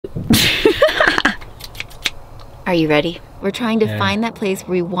Are you ready? We're trying to find that place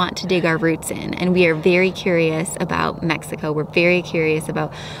where we want to dig our roots in, and we are very curious about Mexico. We're very curious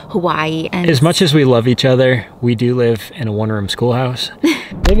about Hawaii. And as much as we love each other, we do live in a one-room schoolhouse.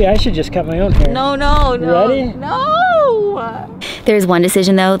 Maybe I should just cut my own hair. No. Ready? No! There's one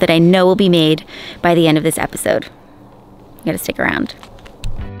decision, though, that I know will be made by the end of this episode. You gotta stick around.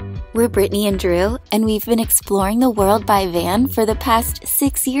 We're Brittany and Drew, and we've been exploring the world by van for the past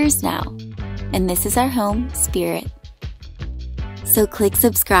 6 years now. And this is our home, Spirit. So click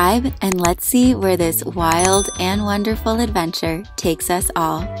subscribe and let's see where this wild and wonderful adventure takes us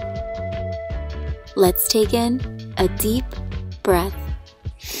all. Let's take in a deep breath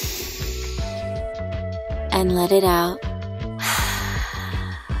and let it out.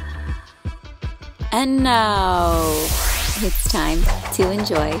 And now it's time to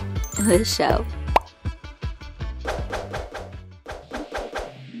enjoy the show.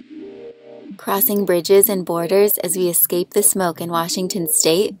 Crossing bridges and borders as we escape the smoke in Washington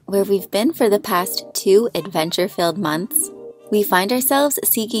State, where we've been for the past 2 adventure-filled months, we find ourselves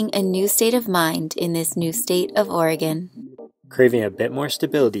seeking a new state of mind in this new state of Oregon. Craving a bit more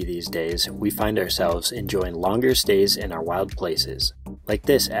stability these days, we find ourselves enjoying longer stays in our wild places, like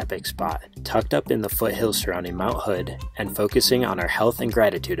this epic spot, tucked up in the foothills surrounding Mount Hood, and focusing on our health and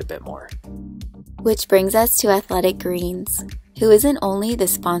gratitude a bit more. Which brings us to Athletic Greens, who isn't only the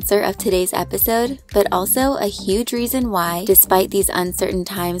sponsor of today's episode, but also a huge reason why, despite these uncertain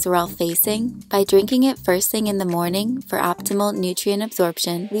times we're all facing, by drinking it first thing in the morning for optimal nutrient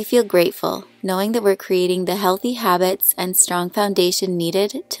absorption, we feel grateful, knowing that we're creating the healthy habits and strong foundation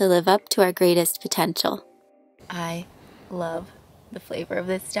needed to live up to our greatest potential. I love the flavor of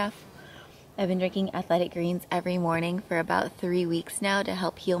this stuff. I've been drinking Athletic Greens every morning for about 3 weeks now to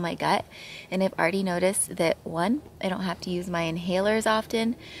help heal my gut, and I've already noticed that 1, I don't have to use my inhalers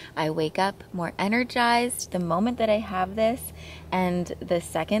often. I wake up more energized the moment that I have this, and the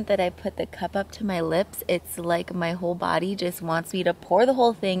second that I put the cup up to my lips, it's like my whole body just wants me to pour the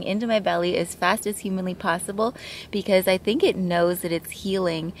whole thing into my belly as fast as humanly possible, because I think it knows that it's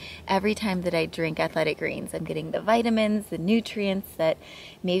healing every time that I drink Athletic Greens. I'm getting the vitamins, the nutrients that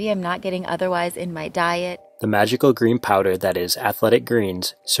maybe I'm not getting otherwise in my diet. The magical green powder that is Athletic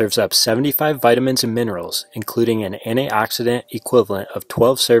Greens serves up 75 vitamins and minerals, including an antioxidant equivalent of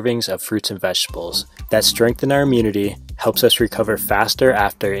 12 servings of fruits and vegetables that strengthen our immunity, helps us recover faster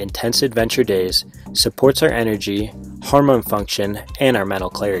after intense adventure days, supports our energy, hormone function, and our mental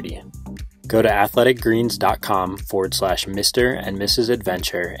clarity. Go to athleticgreens.com/Mr. and Mrs.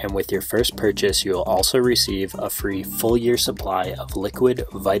 Adventure, and with your first purchase, you'll also receive a free full-year supply of liquid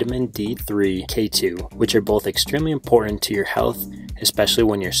vitamin D3, K2, which are both extremely important to your health, especially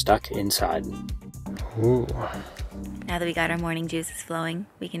when you're stuck inside. Ooh. Now that we got our morning juices flowing,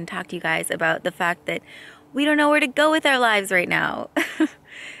 we can talk to you guys about the fact that we don't know where to go with our lives right now.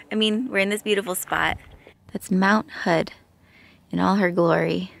 I mean, we're in this beautiful spot. That's Mount Hood in all her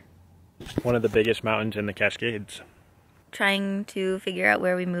glory. One of the biggest mountains in the Cascades. Trying to figure out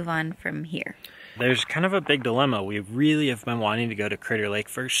where we move on from here. There's kind of a big dilemma. We really have been wanting to go to Crater Lake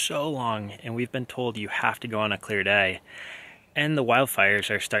for so long, and we've been told you have to go on a clear day. And the wildfires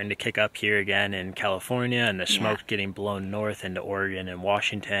are starting to kick up here again in California, and the smoke's getting blown north into Oregon and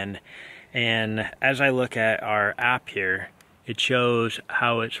Washington. And as I look at our app here, it shows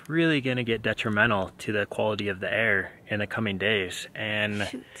how it's really going to get detrimental to the quality of the air in the coming days. And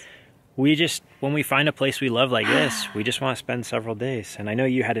when we find a place we love like this, we just want to spend several days. And I know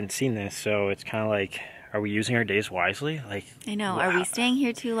you hadn't seen this, so it's kind of like, are we using our days wisely? Like, I know. Are we staying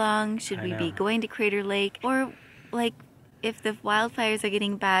here too long? Should we be going to Crater Lake? Or, like, if the wildfires are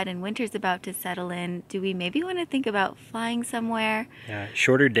getting bad and winter's about to settle in, do we maybe want to think about flying somewhere? Yeah,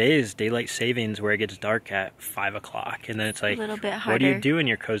 shorter days, daylight savings, where it gets dark at 5 o'clock. And then it's like, a little bit harder. What do you do in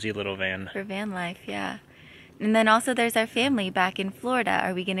your cozy little van? For van life, yeah. And then also there's our family back in Florida.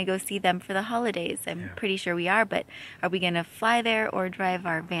 Are we going to go see them for the holidays? I'm pretty sure we are, but are we going to fly there or drive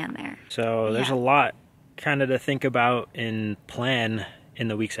our van there? So there's a lot kind of to think about and plan in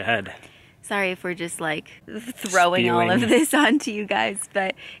the weeks ahead. Sorry if we're just like throwing all of this onto you guys,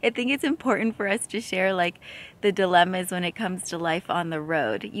 but I think it's important for us to share like the dilemmas when it comes to life on the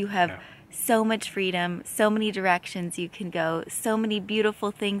road. You have so much freedom, so many directions you can go, so many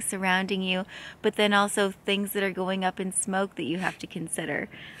beautiful things surrounding you, but then also things that are going up in smoke that you have to consider,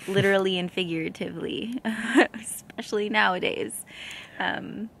 literally and figuratively, especially nowadays.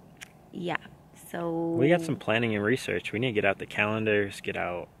 So we got some planning and research. We need to get out the calendars, get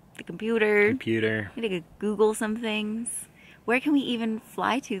out the computer. We need to Google some things. Where can we even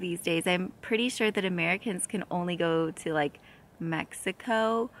fly to these days? I'm pretty sure that Americans can only go to like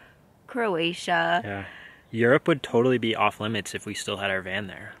Mexico, Croatia, Europe would totally be off limits if we still had our van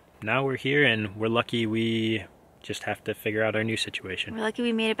there. Now we're here and we're lucky we just have to figure out our new situation. We're lucky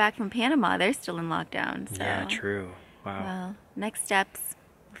we made it back from Panama. They're still in lockdown. So. Yeah, true. Wow. Well, next steps,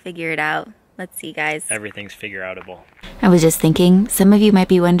 we'll figure it out. Let's see, guys. Everything's figure-outable. I was just thinking, some of you might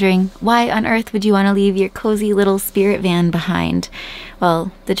be wondering, why on earth would you want to leave your cozy little spirit van behind?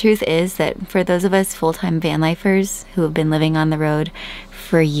 Well, the truth is that for those of us full-time van lifers who have been living on the road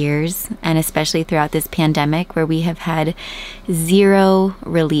for years, and especially throughout this pandemic where we have had zero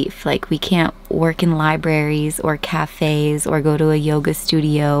relief, like we can't work in libraries or cafes or go to a yoga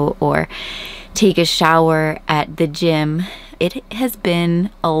studio or take a shower at the gym, it has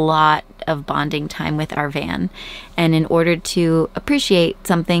been a lot of bonding time with our van. And in order to appreciate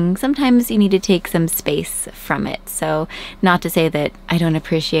something, sometimes you need to take some space from it. So not to say that I don't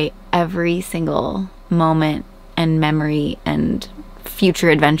appreciate every single moment and memory and future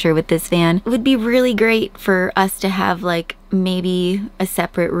adventure with this van. It would be really great for us to have like maybe a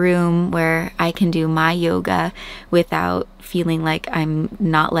separate room where I can do my yoga without feeling like I'm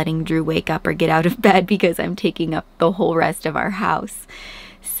not letting Drew wake up or get out of bed because I'm taking up the whole rest of our house.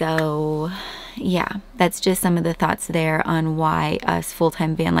 So yeah, that's just some of the thoughts there on why us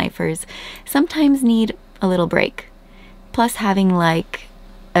full-time van lifers sometimes need a little break. Plus having like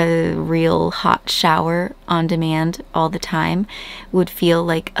a real hot shower on demand all the time would feel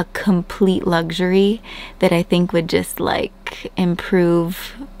like a complete luxury that I think would just like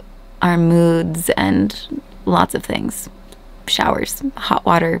improve our moods and lots of things. Showers, hot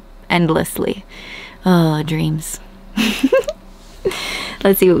water, endlessly. Oh, dreams.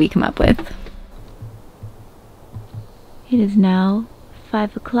 Let's see what we come up with. It is now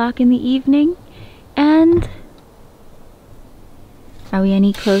 5 o'clock in the evening, and are we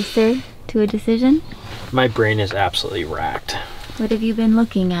any closer to a decision? My brain is absolutely racked. What have you been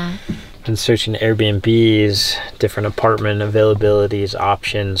looking at? Been searching Airbnbs, different apartment availabilities,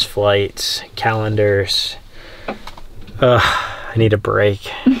 options, flights, calendars. I need a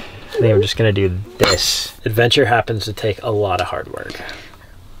break. I think I'm just gonna do this. Adventure happens to take a lot of hard work.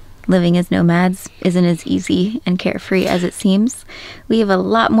 Living as nomads isn't as easy and carefree as it seems. We have a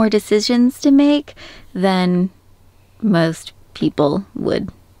lot more decisions to make than most people would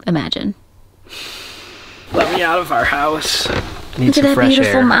imagine. Let me out of our house. Need Look at that fresh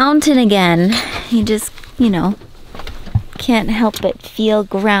beautiful air. mountain again. You just, you know, can't help but feel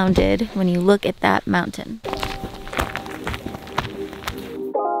grounded when you look at that mountain.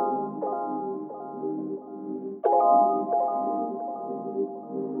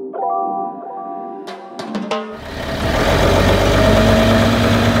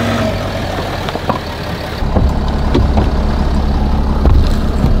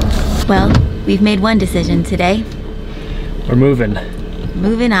 Well, we've made one decision today. We're moving.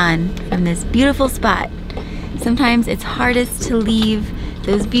 Moving on from this beautiful spot. Sometimes it's hardest to leave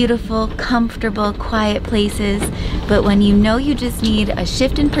those beautiful, comfortable, quiet places, but when you know you just need a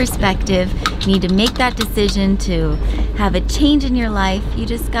shift in perspective, you need to make that decision to have a change in your life, you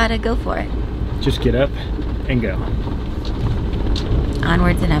just gotta go for it. Just get up and go.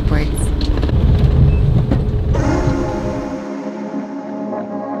 Onwards and upwards.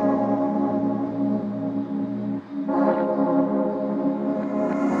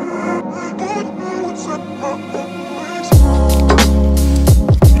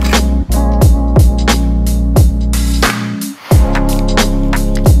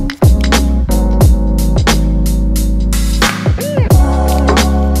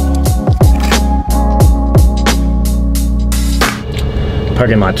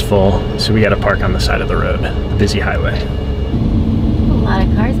 Parking lot's full, so we gotta park on the side of the road, the busy highway. A lot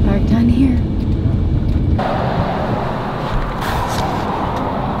of cars parked on here.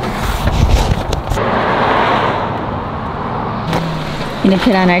 Gonna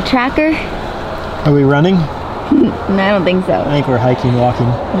put on our tracker. Are we running? No, I don't think so. I think we're hiking, walking.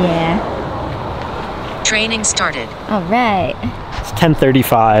 Yeah. Training started. All right. It's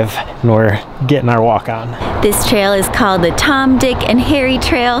 10:35 and we're getting our walk on. This trail is called the Tom, Dick, and Harry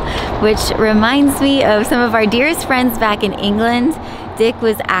Trail, which reminds me of some of our dearest friends back in England. Dick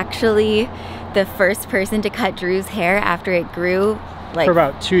was actually the first person to cut Drew's hair after it grew. Like, for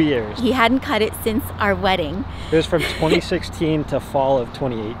about 2 years. he hadn't cut it since our wedding. It was from 2016 to fall of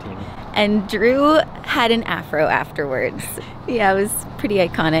 2018. And Drew had an afro afterwards. Yeah, it was pretty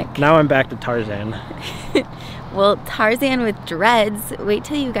iconic. Now I'm back to Tarzan. Well, Tarzan with dreads. Wait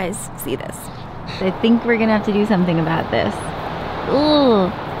till you guys see this. I think we're gonna have to do something about this.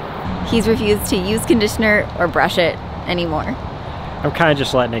 Ooh. He's refused to use conditioner or brush it anymore. I'm kind of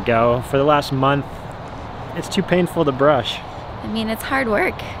just letting it go. For the last month, it's too painful to brush. I mean, it's hard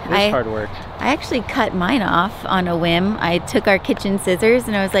work. It's hard work. I actually cut mine off on a whim. I took our kitchen scissors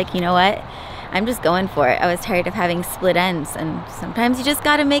and I was like, you know what? I'm just going for it. I was tired of having split ends, and sometimes you just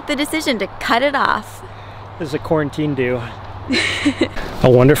gotta make the decision to cut it off. This is a quarantine do. A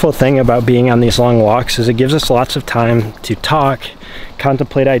wonderful thing about being on these long walks is it gives us lots of time to talk,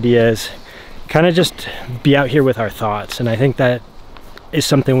 contemplate ideas, kind of just be out here with our thoughts. And I think that is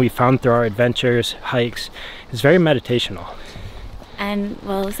something we found through our adventures, hikes. It's very meditational. And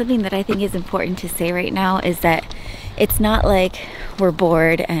well, something that I think is important to say right now is that it's not like we're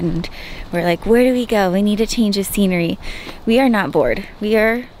bored and we're like, where do we go? We need a change of scenery. We are not bored. We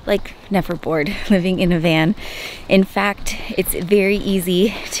are like never bored living in a van. In fact, it's very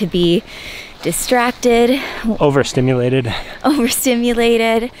easy to be distracted, overstimulated.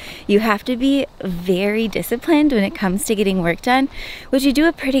 You have to be very disciplined when it comes to getting work done, which you do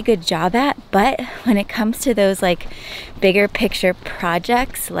a pretty good job at. But when it comes to those like bigger picture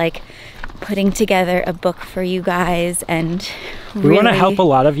projects, like putting together a book for you guys, and we want to help a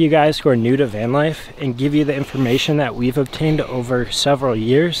lot of you guys who are new to van life and give you the information that we've obtained over several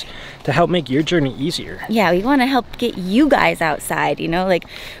years to help make your journey easier. Yeah, we want to help get you guys outside, you know, like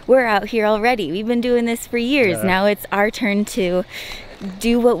we're out here already. We've been doing this for years. Yeah. Now it's our turn to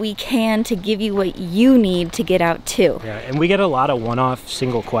do what we can to give you what you need to get out too. Yeah, and we get a lot of one-off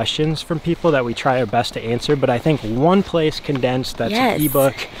single questions from people that we try our best to answer, but I think one place condensed that's an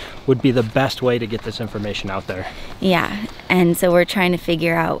ebook would be the best way to get this information out there. Yeah, and so we're trying to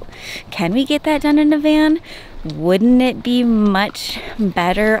figure out, can we get that done in a van? Wouldn't it be much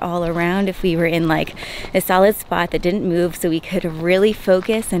better all around if we were in like a solid spot that didn't move, so we could really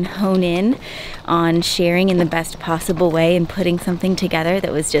focus and hone in on sharing in the best possible way and putting something together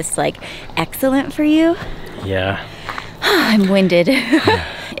that was just like excellent for you? Yeah. I'm winded. Yeah.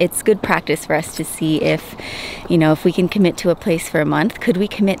 It's good practice for us to see if, you know, if we can commit to a place for a month. Could we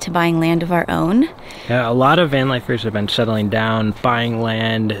commit to buying land of our own? Yeah, a lot of van lifers have been settling down, buying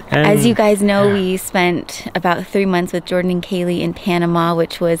land. And as you guys know, we spent about 3 months with Jordan and Kaylee in Panama,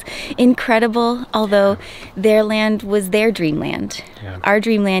 which was incredible, although their land was their dreamland. Yeah. Our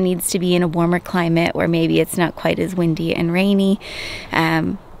dreamland needs to be in a warmer climate where maybe it's not quite as windy and rainy.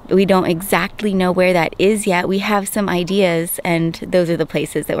 We don't exactly know where that is yet. We have some ideas, and those are the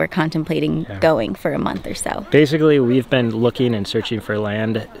places that we're contemplating going for a month or so. Basically, we've been looking and searching for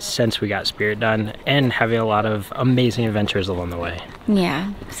land since we got Spirit done, and having a lot of amazing adventures along the way.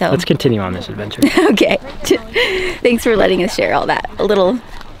 Yeah, so let's continue on this adventure. Okay. Thanks for letting us share all that. A little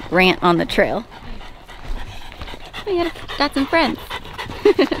rant on the trail. We got some friends.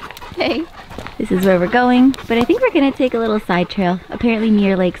 Hey. This is where we're going, but I think we're gonna take a little side trail. Apparently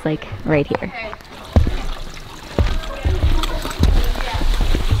Mirror Lake's like right here.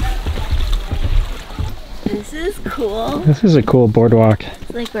 This is cool. This is a cool boardwalk.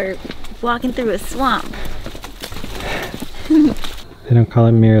 It's like we're walking through a swamp. They don't call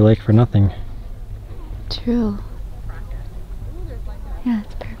it Mirror Lake for nothing. True. Yeah,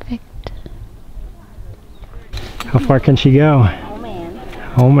 it's perfect. How far can she go? Oh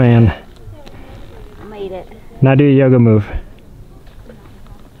man. Oh man. It. Now do a yoga move.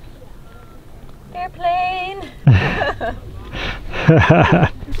 Airplane!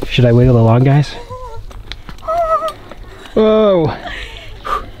 Should I wiggle along, guys? Whoa!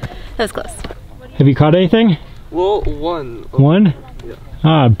 That was close. Have you caught anything? Well, one. One? Yeah.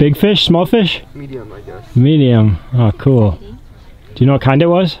 Ah, big fish? Small fish? Medium, I guess. Medium. Oh, cool. Do you know what kind it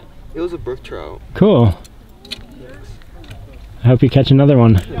was? It was a brook trout. Cool. I hope you catch another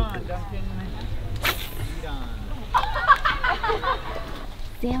one.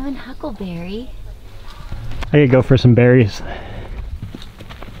 Salmon huckleberry. I could go for some berries.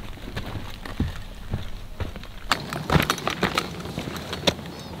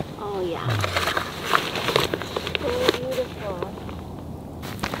 Oh yeah. So beautiful.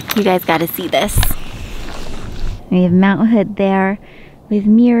 You guys gotta see this. We have Mount Hood there with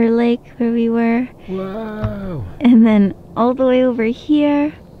Mirror Lake where we were. Whoa! And then all the way over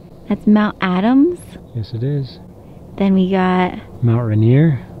here, that's Mount Adams. Yes, it is. Then we got Mount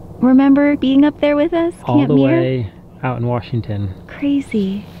Rainier. Remember being up there with us? All the way out in Washington.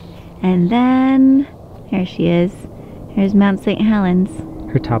 Crazy. And then, there she is. There's Mount St. Helens.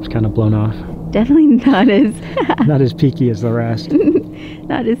 Her top's kind of blown off. Definitely not as... not as peaky as the rest.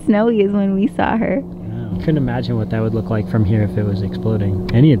 Not as snowy as when we saw her. No. Couldn't imagine what that would look like from here if it was exploding.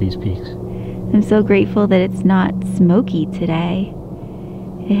 Any of these peaks. I'm so grateful that it's not smoky today.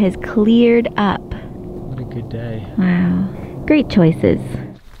 It has cleared up. What a good day. Wow. Great choices.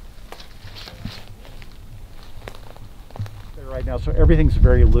 They're right now, so everything's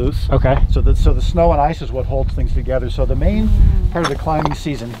very loose. Okay. So the snow and ice is what holds things together. So the main part of the climbing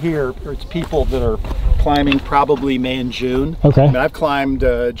season here, it's people that are climbing probably May and June. Okay. I mean, I've climbed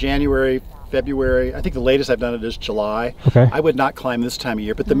January, February. I think the latest I've done it is July. Okay. I would not climb this time of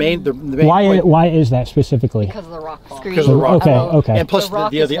year, but the main why is that specifically? Because of the rock fall. Because of the rock Okay, fall. okay. And plus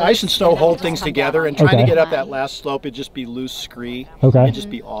the ice and snow hold things together, and trying to get up that last slope, it'd just be loose scree. Okay. It'd just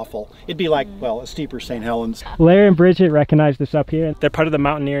be awful. It'd be like, well, a steeper St. Helens. Larry and Bridget recognized us up here. They're part of the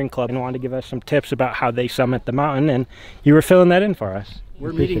mountaineering club and wanted to give us some tips about how they summit the mountain, and you were filling that in for us.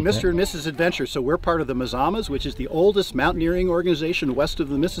 We're meeting Mr. and Mrs. Adventure, so we're part of the Mazamas, which is the oldest mountaineering organization west of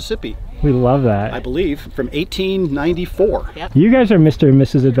the Mississippi. We love that. I believe, from 1894. Yep. You guys are Mr. and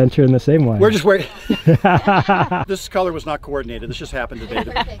Mrs. Adventure in the same way. We're just wearing... This color was not coordinated. This just happened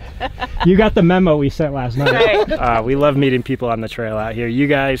today. You got the memo we sent last night. We love meeting people on the trail out here. You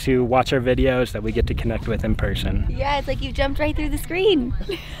guys who watch our videos that we get to connect with in person. Yeah, it's like you jumped right through the screen.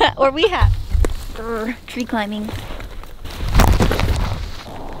 Or we have. Tree climbing.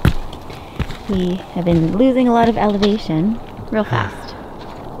 We have been losing a lot of elevation real fast.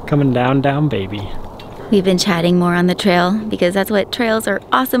 Coming down, baby. We've been chatting more on the trail because that's what trails are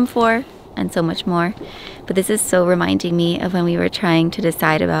awesome for, and so much more. But this is so reminding me of when we were trying to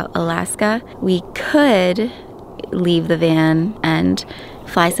decide about Alaska. We could leave the van and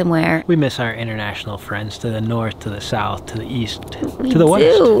fly somewhere. We miss our international friends to the north, to the south, to the east, We to the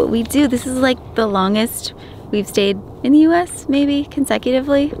west. We do. This is like the longest we've stayed in the US, maybe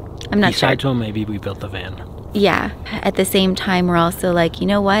consecutively. I'm not sure. Besides, well, maybe we built the van. Yeah. At the same time, we're also like, you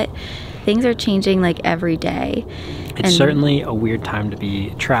know what? Things are changing like every day. It's certainly a weird time to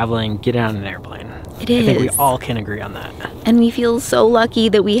be traveling, getting on an airplane. It is. I think we all can agree on that. And we feel so lucky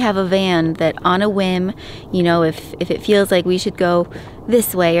that we have a van that on a whim, you know, if it feels like we should go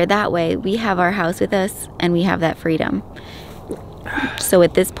this way or that way, we have our house with us and we have that freedom. So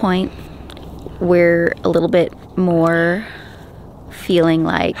at this point, we're a little bit more feeling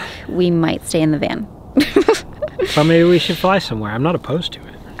like we might stay in the van. Well, maybe we should fly somewhere. I'm not opposed to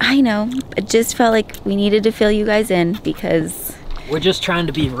it. I know. It just felt like we needed to fill you guys in because... We're just trying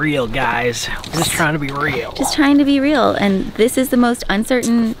to be real, guys. We're just trying to be real. Just trying to be real. And this is the most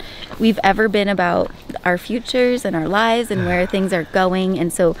uncertain we've ever been about our futures and our lives and where things are going.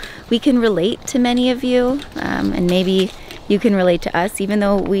 And so we can relate to many of you, and maybe you can relate to us, even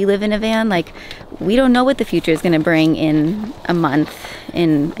though we live in a van. Like, we don't know what the future is going to bring in a month,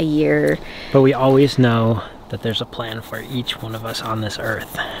 in a year. But we always know that there's a plan for each one of us on this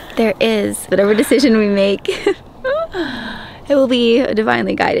earth. There is. Whatever decision we make, it will be a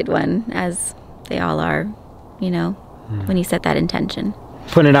divinely guided one, as they all are, you know, when you set that intention.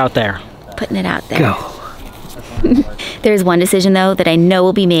 Putting it out there. Putting it out there. Go. There's one decision, though, that I know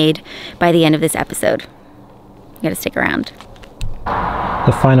will be made by the end of this episode. You gotta stick around.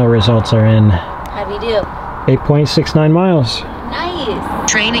 The final results are in. How'd we do? 8.69 miles.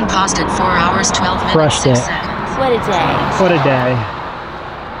 Nice. Training costed 4 hours, 12 minutes, Crushed 6 it. seconds. What a day. What a day.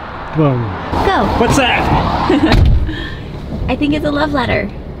 Boom. Go. What's that? I think it's a love letter.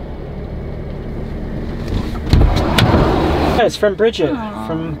 Yeah, it's from Bridget,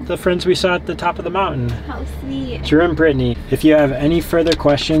 from the friends we saw at the top of the mountain. How sweet. Drew and Brittany. If you have any further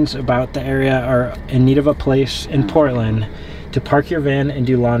questions about the area or in need of a place in Portland to park your van and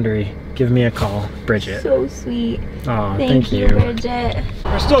do laundry, give me a call, Bridget. So sweet. Oh, Thank you, Bridget.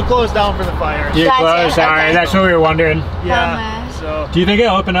 We're still closed down for the fire. You're Gotcha, close, alright, okay. that's what we were wondering. Yeah, so... Do you think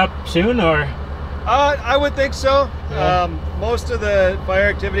it'll open up soon, or? I would think so. Yeah. Most of the fire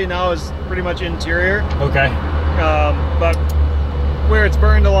activity now is pretty much interior, Okay. but where it's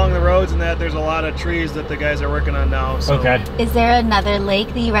burned along the roads and that, there's a lot of trees that the guys are working on now. So. Okay. Is there another lake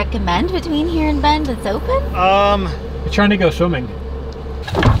that you recommend between here and Bend that's open? We're trying to go swimming.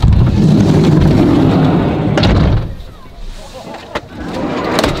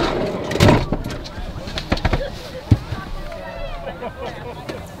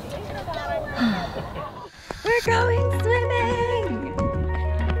 We're going swimming!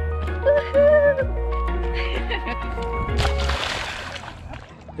 Woohoo!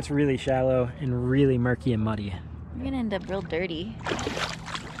 It's really shallow and really murky and muddy. We're gonna end up real dirty.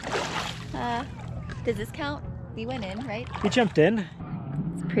 Does this count? We went in, right? We jumped in.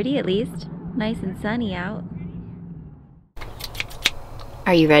 It's pretty at least. Nice and sunny out.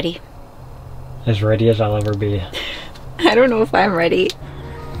 Are you ready? As ready as I'll ever be. I don't know if I'm ready.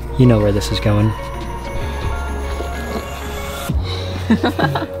 You know where this is going.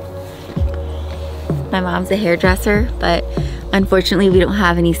 My mom's a hairdresser, but unfortunately we don't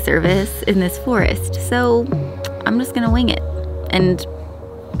have any service in this forest, so I'm just gonna wing it. And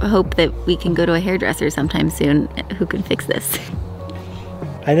hope that we can go to a hairdresser sometime soon who can fix this.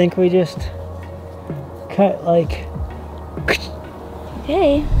 I think we just cut like...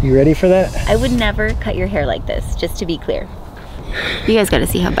 Okay. You ready for that? I would never cut your hair like this, just to be clear. You guys gotta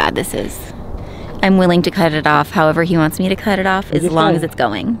see how bad this is. I'm willing to cut it off however he wants me to cut it off, as long as it's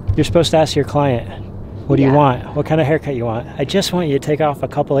going. You're supposed to ask your client, what do you Yeah. want? What kind of haircut you want? I just want you to take off a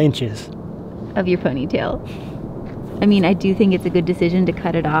couple inches. Of your ponytail. I mean, I do think it's a good decision to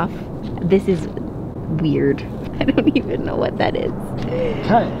cut it off. This is weird. I don't even know what that is.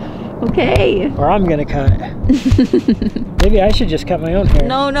 Cut. Okay. Or I'm gonna cut. Maybe I should just cut my own hair.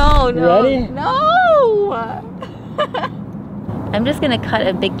 No, no, You no. ready? No! I'm just gonna cut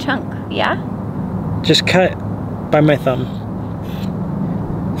a big chunk, yeah? Just cut by my thumb.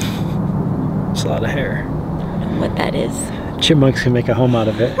 It's a lot of hair. What that is. Chipmunks can make a home out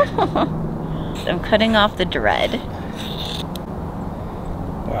of it. I'm cutting off the dread.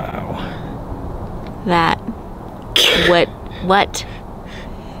 Wow. That. What?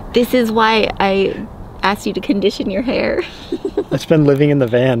 This is why I asked you to condition your hair. It's been living in the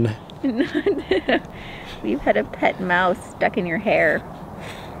van. You've had a pet mouse stuck in your hair.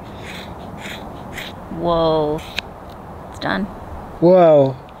 Whoa. It's done.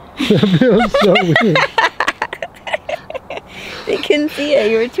 Whoa. That feels so weird. They couldn't see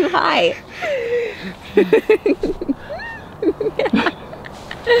it. You were too high.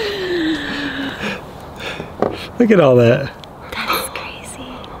 Look at all that. That's crazy.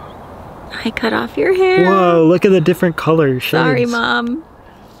 I cut off your hair. Whoa, look at the different colors. Sorry, shades. Mom.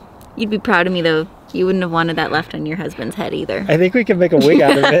 You'd be proud of me, though. You wouldn't have wanted that left on your husband's head either. I think we can make a wig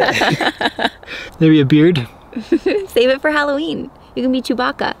out of it. Maybe a beard. Save it for Halloween. You can be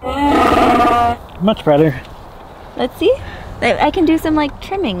Chewbacca. Much better. Let's see. I can do some like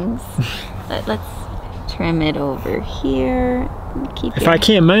trimmings. Let's trim it over here. Keep If I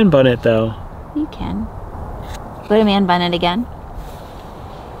can't man bun it though. You can. Go to man bun it again.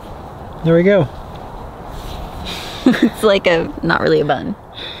 There we go. It's like not really a bun.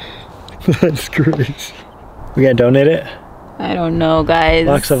 That's gross. We gotta donate it? I don't know, guys.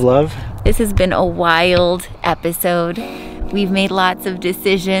 Locks of love. This has been a wild episode. We've made lots of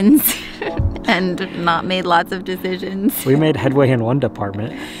decisions and not made lots of decisions. We made headway in one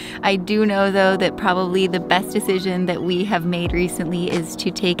department. I do know, though, that probably the best decision that we have made recently is to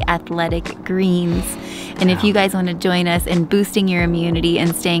take athletic greens. And if you guys want to join us in boosting your immunity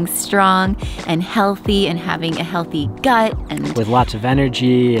and staying strong and healthy and having a healthy gut and with lots of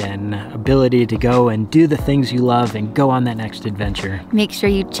energy and ability to go and do the things you love and go on that next adventure. Make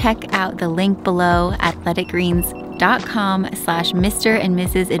sure you check out the link below, athleticgreens.com/Mr. and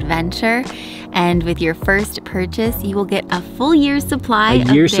Mrs. Adventure. And with your first purchase, you will get a full year's supply of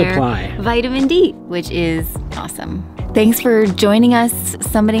their vitamin D, which is awesome. Thanks for joining us,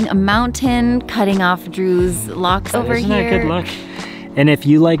 summiting a mountain, cutting off Drew's locks over here. Isn't that good luck? And if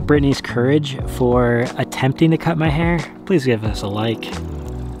you like Brittany's courage for attempting to cut my hair, please give us a like.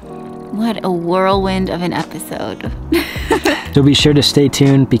 What a whirlwind of an episode. So be sure to stay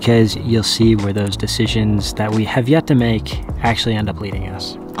tuned because you'll see where those decisions that we have yet to make actually end up leading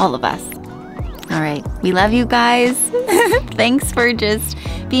us. All of us. All right, we love you guys. Thanks for just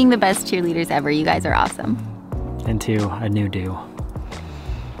being the best cheerleaders ever. You guys are awesome. And to a new do.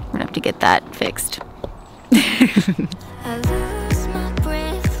 We're gonna have to get that fixed.